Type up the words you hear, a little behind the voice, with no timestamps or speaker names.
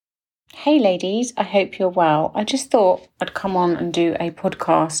Hey ladies, I hope you're well. I just thought I'd come on and do a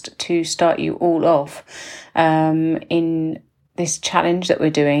podcast to start you all off in this challenge that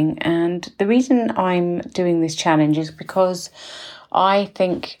we're doing. And the reason I'm doing this challenge is because I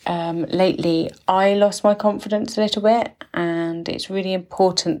think lately I lost my confidence a little bit, and it's really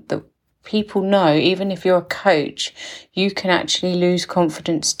important that people know, even if you're a coach, you can actually lose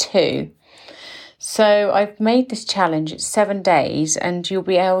confidence too. So I've made this challenge, it's 7 days, and you'll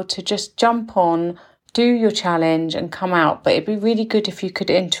be able to just jump on, do your challenge and come out. But it'd be really good if you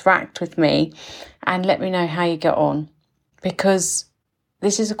could interact with me and let me know how you get on, because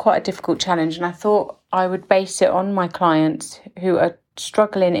this is quite a difficult challenge, and I thought I would base it on my clients who are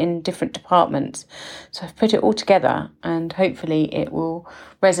struggling in different departments. So I've put it all together and hopefully it will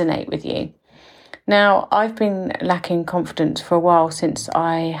resonate with you. Now, I've been lacking confidence for a while since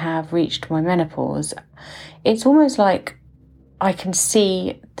I have reached my menopause. It's almost like I can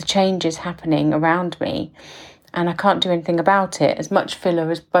see the changes happening around me and I can't do anything about it. As much filler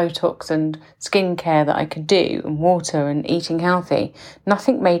as Botox and skincare that I could do, and water and eating healthy,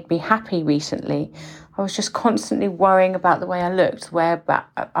 nothing made me happy recently. I was just constantly worrying about the way I looked,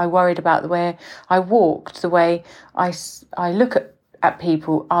 I worried about the way I walked, the way I look at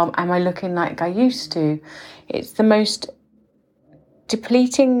people. Am I looking like I used to? It's the most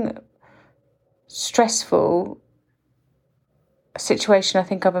depleting, stressful situation I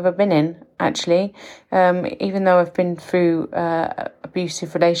think I've ever been in, actually. Even though I've been through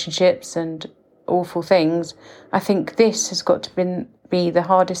abusive relationships and awful things, I think this has got to be the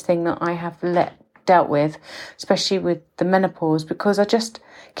hardest thing that I have dealt with, especially with the menopause, because I just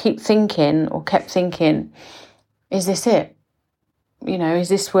kept thinking, is this it? You know, is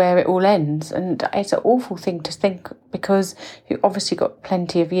this where it all ends? And it's an awful thing to think, because you've obviously got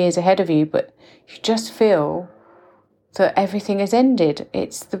plenty of years ahead of you, but you just feel that everything has ended.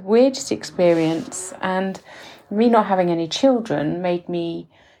 It's the weirdest experience, and me not having any children made me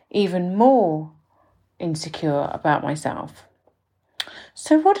even more insecure about myself.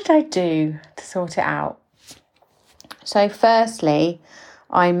 So what did I do to sort it out? So firstly,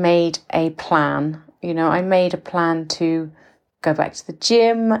 I made a plan. I made a plan to go back to the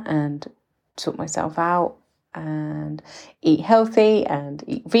gym and sort myself out and eat healthy and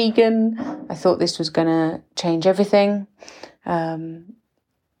eat vegan. I thought this was going to change everything, but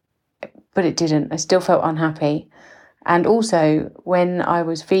it didn't. I still felt unhappy. And also, when I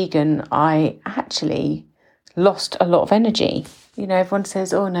was vegan, I actually lost a lot of energy. Everyone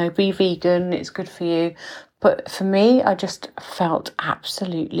says, oh no, be vegan, it's good for you. But for me, I just felt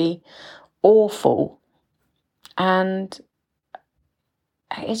absolutely awful. And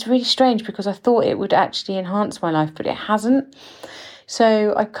it's really strange, because I thought it would actually enhance my life, but it hasn't.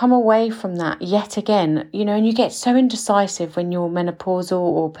 So I come away from that yet again, and you get so indecisive when you're menopausal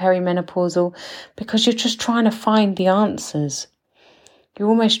or perimenopausal, because you're just trying to find the answers. You're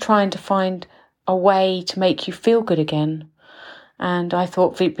almost trying to find a way to make you feel good again. And I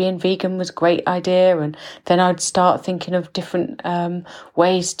thought being vegan was a great idea. And then I'd start thinking of different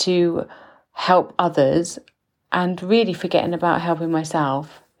ways to help others, and really forgetting about helping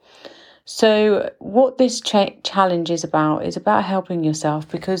myself. So what this challenge is about helping yourself,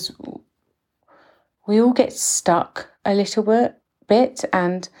 because we all get stuck a little bit,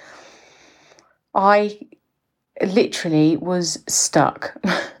 and I literally was stuck.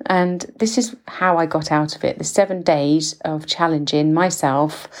 And this is how I got out of it. The 7 days of challenging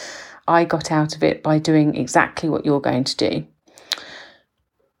myself, I got out of it by doing exactly what you're going to do.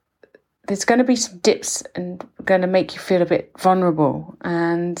 There's going to be some dips and going to make you feel a bit vulnerable,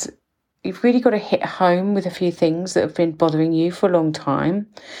 and you've really got to hit home with a few things that have been bothering you for a long time.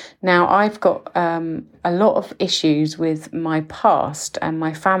 Now, I've got a lot of issues with my past and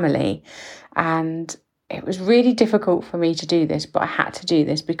my family, and it was really difficult for me to do this, but I had to do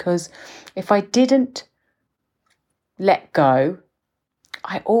this, because if I didn't let go,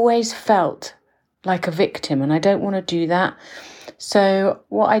 I always felt like a victim, and I don't want to do that. So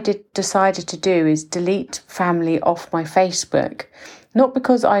what I decided to do is delete family off my Facebook. Not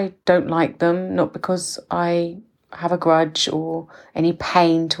because I don't like them, not because I have a grudge or any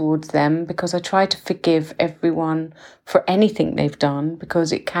pain towards them, because I try to forgive everyone for anything they've done,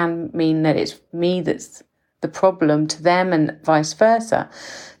 because it can mean that it's me that's the problem to them and vice versa.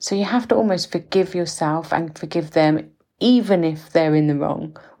 So you have to almost forgive yourself and forgive them, even if they're in the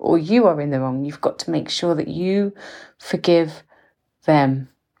wrong or you are in the wrong. You've got to make sure that you forgive them.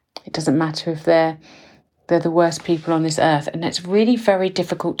 It doesn't matter if they're the worst people on this earth, and it's really very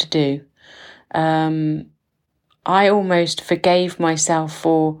difficult to do. I almost forgave myself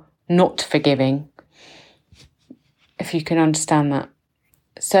for not forgiving, if you can understand that.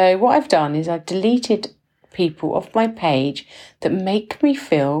 So what I've done is I've deleted people off my page that make me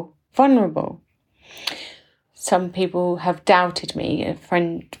feel vulnerable. Some people have doubted me, a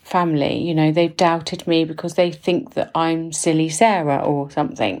friend, family, they've doubted me because they think that I'm silly Sarah or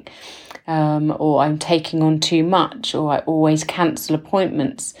something, or I'm taking on too much, or I always cancel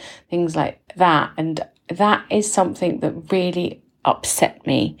appointments, things like that. And that is something that really upset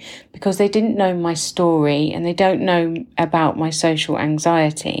me because they didn't know my story and they don't know about my social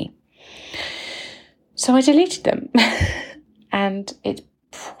anxiety. So I deleted them and it's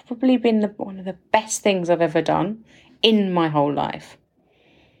probably been one of the best things I've ever done in my whole life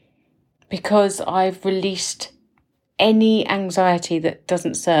because I've released any anxiety that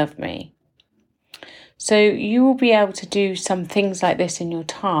doesn't serve me. So you will be able to do some things like this in your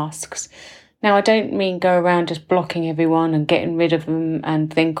tasks. Now, I don't mean go around just blocking everyone and getting rid of them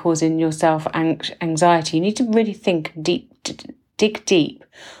and then causing yourself anxiety. You need to really dig deep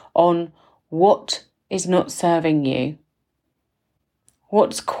on what is not serving you.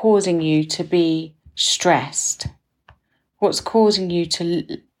 What's causing you to be stressed? What's causing you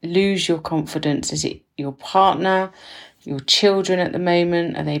to lose your confidence? Is it your partner, your children at the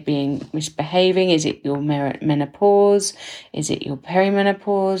moment? Are they being misbehaving? Is it your menopause? Is it your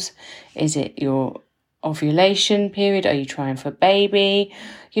perimenopause? Is it your ovulation period? Are you trying for a baby?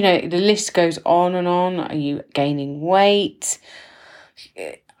 The list goes on and on. Are you gaining weight?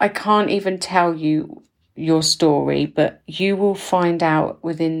 I can't even tell you your story, but you will find out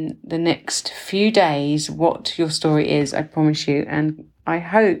within the next few days what your story is, I promise you, and I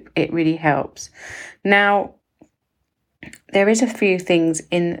hope it really helps. Now, there is a few things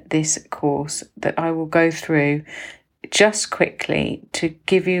in this course that I will go through just quickly to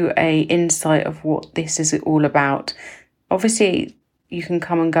give you an insight of what this is all about. Obviously, you can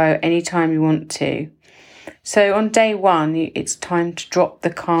come and go anytime you want to. So on day 1, it's time to drop the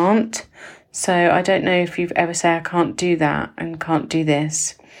can't. So I don't know if you've ever said I can't do that and can't do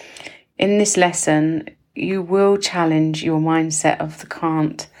this. In this lesson, you will challenge your mindset of the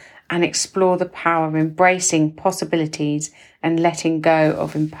can't and explore the power of embracing possibilities and letting go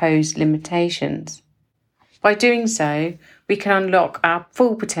of imposed limitations. By doing so, we can unlock our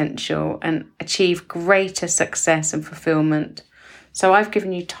full potential and achieve greater success and fulfillment. So I've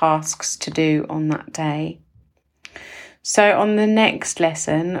given you tasks to do on that day. So on the next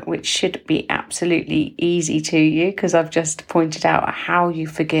lesson, which should be absolutely easy to you because I've just pointed out how you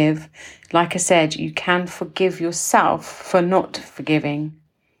forgive. Like I said, you can forgive yourself for not forgiving.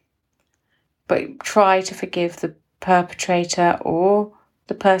 But try to forgive the perpetrator or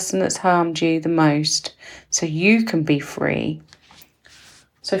the person that's harmed you the most so you can be free.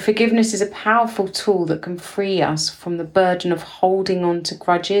 So forgiveness is a powerful tool that can free us from the burden of holding on to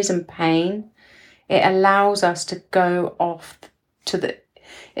grudges and pain. It allows us to let go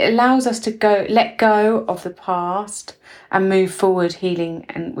of the past and move forward, healing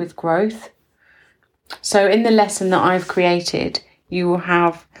and with growth. So in the lesson that I've created, you will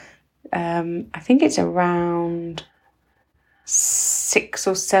have, I think it's around 6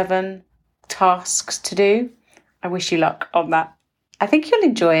 or 7 tasks to do. I wish you luck on that. I think you'll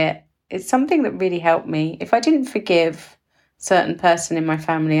enjoy it. It's something that really helped me. If I didn't forgive certain person in my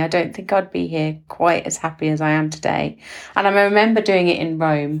family, I don't think I'd be here quite as happy as I am today. And I remember doing it in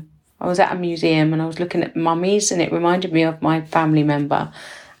Rome. I was at a museum and I was looking at mummies and it reminded me of my family member.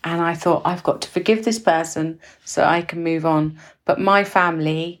 And I thought, I've got to forgive this person so I can move on. But my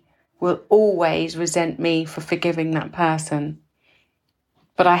family will always resent me for forgiving that person.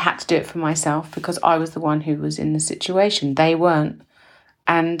 But I had to do it for myself because I was the one who was in the situation. They weren't.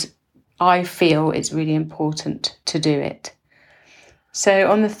 And I feel it's really important to do it.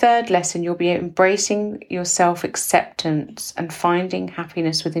 So on the third lesson, you'll be embracing your self-acceptance and finding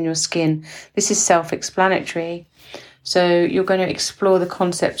happiness within your skin. This is self-explanatory. So you're going to explore the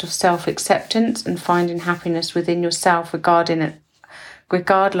concept of self-acceptance and finding happiness within yourself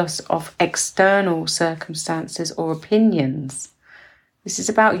regardless of external circumstances or opinions. This is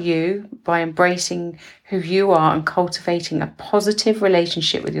about you by embracing who you are and cultivating a positive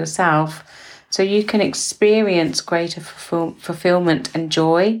relationship with yourself so you can experience greater fulfillment and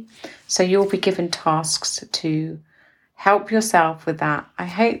joy. So you'll be given tasks to help yourself with that. I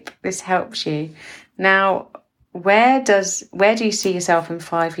hope this helps you. Now, where do you see yourself in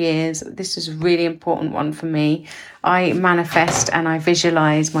 5 years? This is a really important one for me. I manifest and I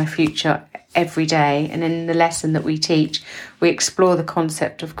visualize my future every day. And in the lesson that we teach, we explore the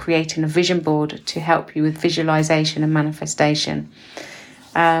concept of creating a vision board to help you with visualization and manifestation.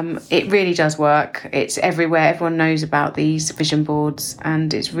 It really does work. It's everywhere. Everyone knows about these vision boards,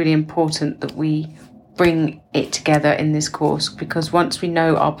 and it's really important that we bring it together in this course, because once we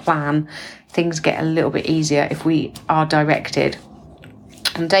know our plan, things get a little bit easier if we are directed.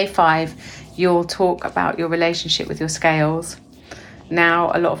 On day 5, you'll talk about your relationship with your scales.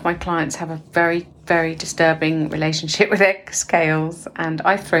 Now, a lot of my clients have a very, very disturbing relationship with their scales, and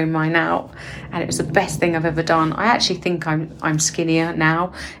I've thrown mine out, and it was the best thing I've ever done. I actually think I'm skinnier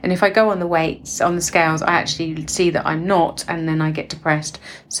now, and if I go on the weights, on the scales, I actually see that I'm not, and then I get depressed.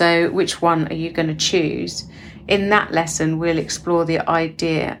 So which one are you going to choose? In that lesson, we'll explore the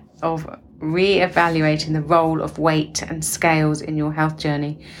idea of re-evaluating the role of weight and scales in your health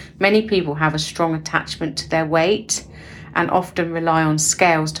journey. Many people have a strong attachment to their weight and often rely on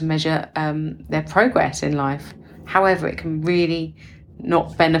scales to measure their progress in life. However, it can really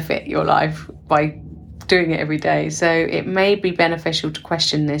not benefit your life by doing it every day. So it may be beneficial to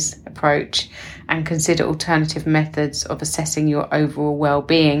question this approach and consider alternative methods of assessing your overall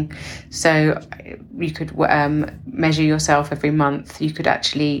well-being. So you could measure yourself every month. You could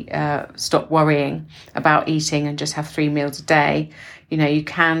actually stop worrying about eating and just have 3 meals a day. You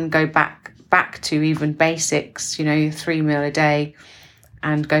can go back to even basics, your 3 meal a day,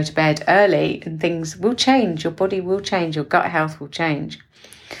 and go to bed early, and things will change. Your body will change. Your gut health will change.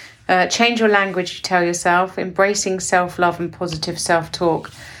 Change your language, you tell yourself. Embracing self-love and positive self-talk.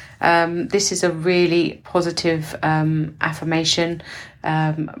 This is a really positive affirmation.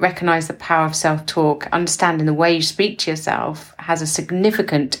 Recognize the power of self-talk. Understanding the way you speak to yourself has a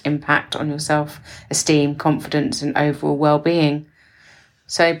significant impact on your self-esteem, confidence, and overall well-being.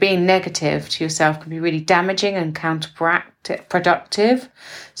 So being negative to yourself can be really damaging and counterproductive.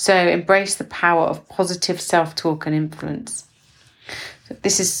 So embrace the power of positive self-talk and influence.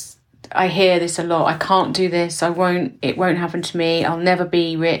 I hear this a lot. I can't do this. It won't happen to me. I'll never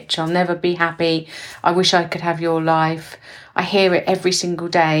be rich. I'll never be happy. I wish I could have your life. I hear it every single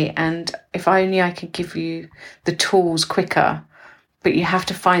day. And if only I could give you the tools quicker, but you have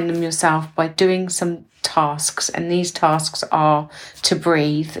to find them yourself by doing some tasks, and these tasks are to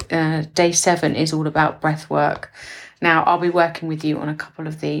breathe. Day 7 is all about breath work. Now, I'll be working with you on a couple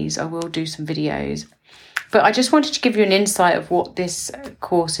of these. I will do some videos, but I just wanted to give you an insight of what this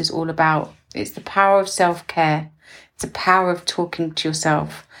course is all about. It's the power of self-care. It's the power of talking to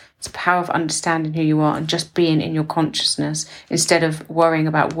yourself. It's the power of understanding who you are and just being in your consciousness instead of worrying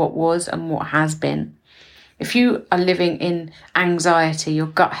about what was and what has been. If you are living in anxiety, your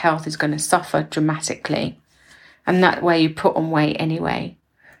gut health is going to suffer dramatically. And that way you put on weight anyway.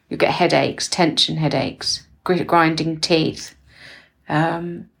 You get headaches, tension headaches, grinding teeth.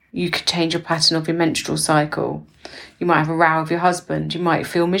 You could change your pattern of your menstrual cycle. You might have a row with your husband. You might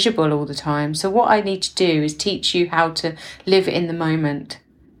feel miserable all the time. So what I need to do is teach you how to live in the moment.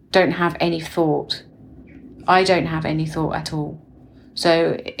 Don't have any thought. I don't have any thought at all.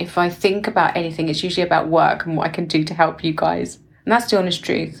 So if I think about anything, it's usually about work and what I can do to help you guys. And that's the honest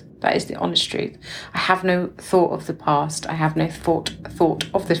truth. That is the honest truth. I have no thought of the past. I have no thought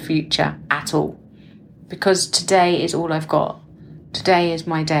of the future at all. Because today is all I've got. Today is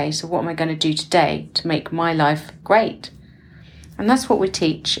my day. So what am I going to do today to make my life great? And that's what we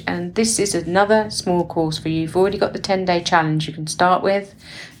teach. And this is another small course for you. You've already got the 10-day challenge you can start with.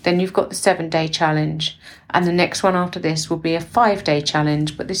 Then you've got the 7-day challenge. And the next one after this will be a 5-day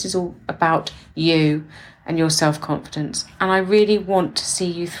challenge. But this is all about you and your self-confidence. And I really want to see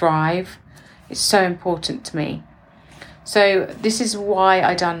you thrive. It's so important to me. So this is why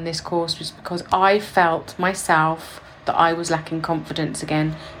I done this course, was because I felt myself that I was lacking confidence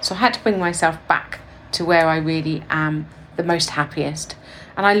again. So I had to bring myself back to where I really am the most happiest.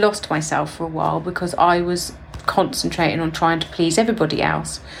 And I lost myself for a while because I was concentrating on trying to please everybody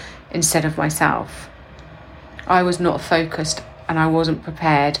else instead of myself. I was not focused and I wasn't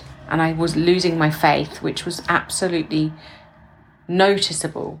prepared, and I was losing my faith, which was absolutely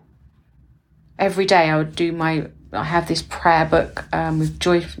noticeable. Every day I have this prayer book with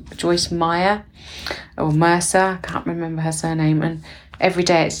Joyce Meyer or Mercer, I can't remember her surname, and every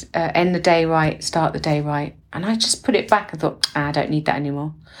day it's end the day right, start the day right. And I just put it back and thought, I don't need that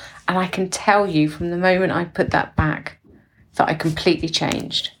anymore. And I can tell you from the moment I put that back that I completely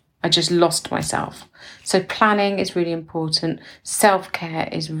changed. I just lost myself. So planning is really important. Self-care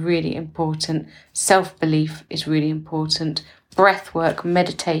is really important. Self-belief is really important. Breath work,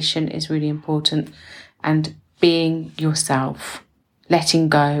 meditation is really important. And being yourself, letting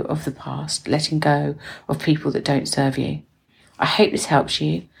go of the past, letting go of people that don't serve you. I hope this helps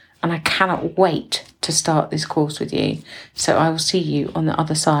you, and I cannot wait to start this course with you. So I will see you on the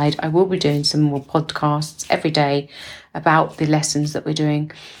other side. I will be doing some more podcasts every day about the lessons that we're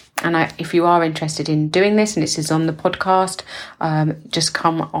doing. And if you are interested in doing this, and this is on the podcast, just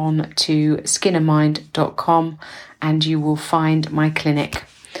come on to skinandmind.com and you will find my clinic.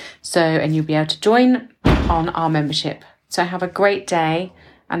 And you'll be able to join on our membership. So have a great day,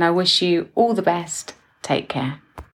 and I wish you all the best. Take care.